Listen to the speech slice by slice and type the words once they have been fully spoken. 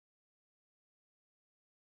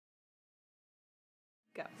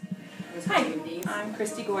Go. Hi, I'm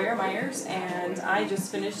Kristi Myers, and I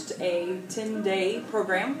just finished a 10-day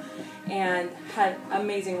program and had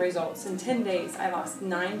amazing results. In 10 days, I lost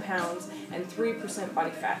 9 pounds and 3%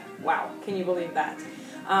 body fat. Wow, can you believe that?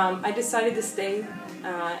 I decided to stay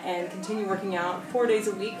and continue working out 4 days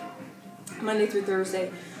a week, Monday through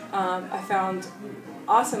Thursday. I found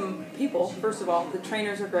awesome people. First of all, the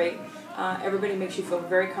trainers are great. Everybody makes you feel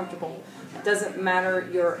very comfortable. It doesn't matter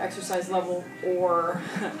your exercise level or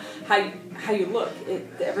how you look.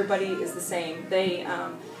 Everybody is the same. They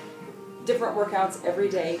different workouts every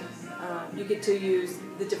day. You get to use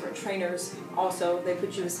the different trainers also. They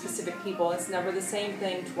put you with specific people. It's never the same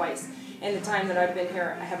thing twice. In the time that I've been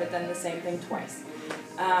here, I haven't done the same thing twice.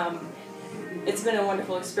 It's been a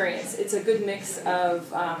wonderful experience. It's a good mix of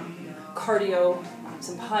cardio,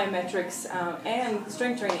 some plyometrics, and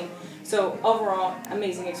strength training. So overall,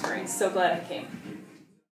 amazing experience. So glad I came.